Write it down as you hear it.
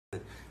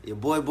Your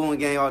boy Boonk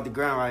gang off the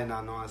ground right now,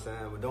 know what I'm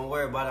saying? But don't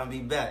worry about it, I'll be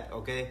back,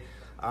 okay?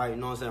 Alright, you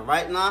know what I'm saying?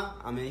 Right now,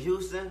 I'm in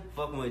Houston,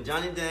 fucking with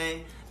Johnny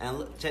Dang, and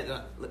look, check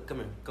that, look, come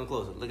here, come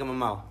closer, look at my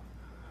mouth.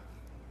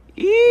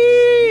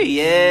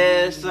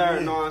 Yes, sir,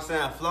 you know what I'm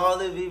saying?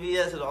 Flawless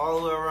VVS is all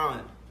the way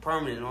around,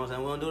 permanent, you know what I'm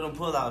saying? We don't do them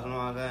pull-outs, you know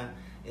what I'm saying?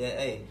 Yeah,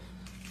 hey,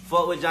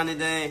 fuck with Johnny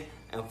Dang,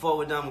 and fuck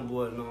with Diamond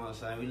Boy, you know what I'm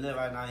saying? We live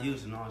right now in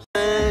Houston, you know what I'm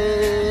saying?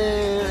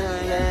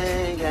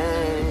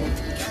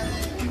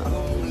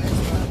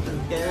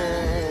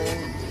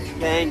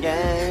 Gang,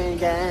 gang,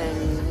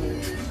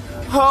 gang.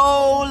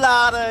 Whole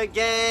lot of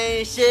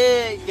gang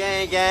shit.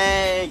 Gang,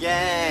 gang,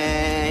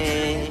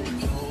 gang.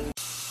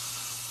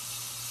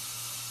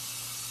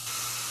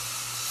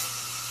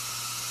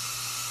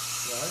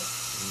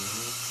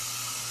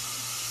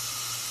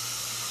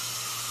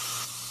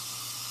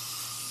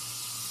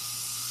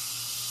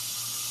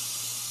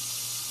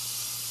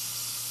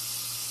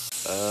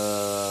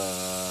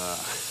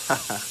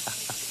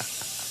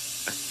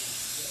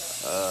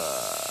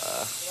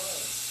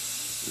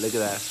 Look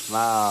at that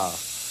smile.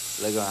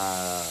 Look at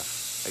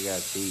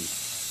that teeth.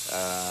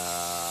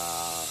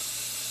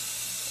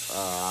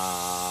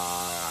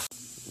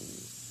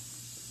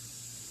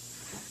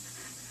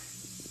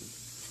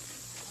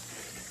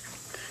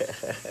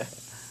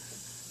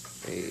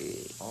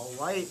 Hey. All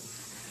white.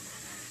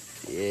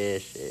 Yeah,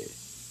 shit.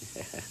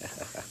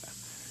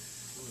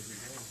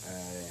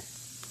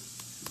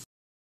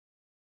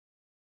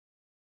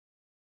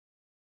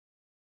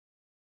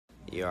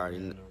 You already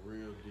know.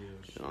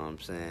 You know what I'm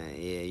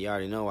saying? Yeah, you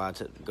already know why I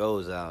took the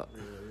goals out.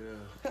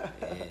 Yeah.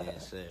 Yeah,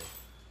 sir.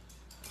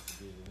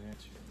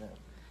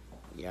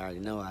 You already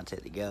know why I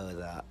took the goals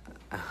out.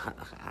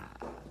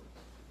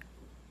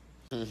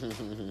 Yeah,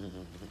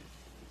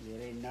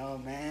 they know,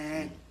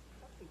 man.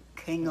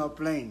 King of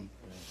bling.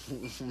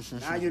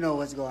 Now you know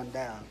what's going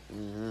down.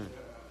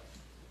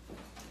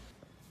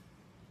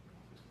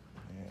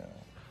 Yeah,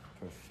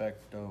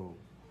 perfecto.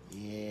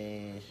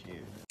 Yeah,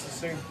 shit. It's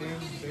the same thing.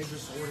 They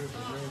just ordered the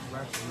ribs,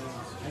 wrapped the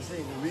ribs. I say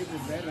the rib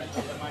is better.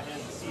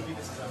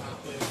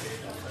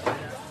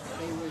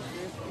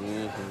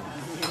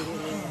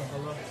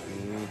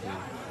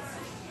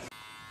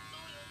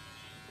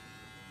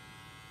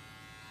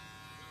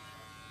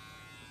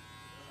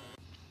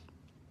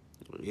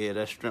 Yeah,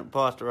 that's shrimp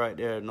pasta right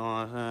there, you know what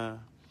I'm saying?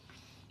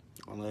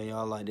 I'm letting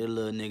y'all like this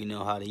little nigga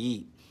know how to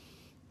eat.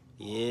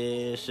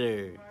 Yes,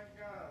 sir.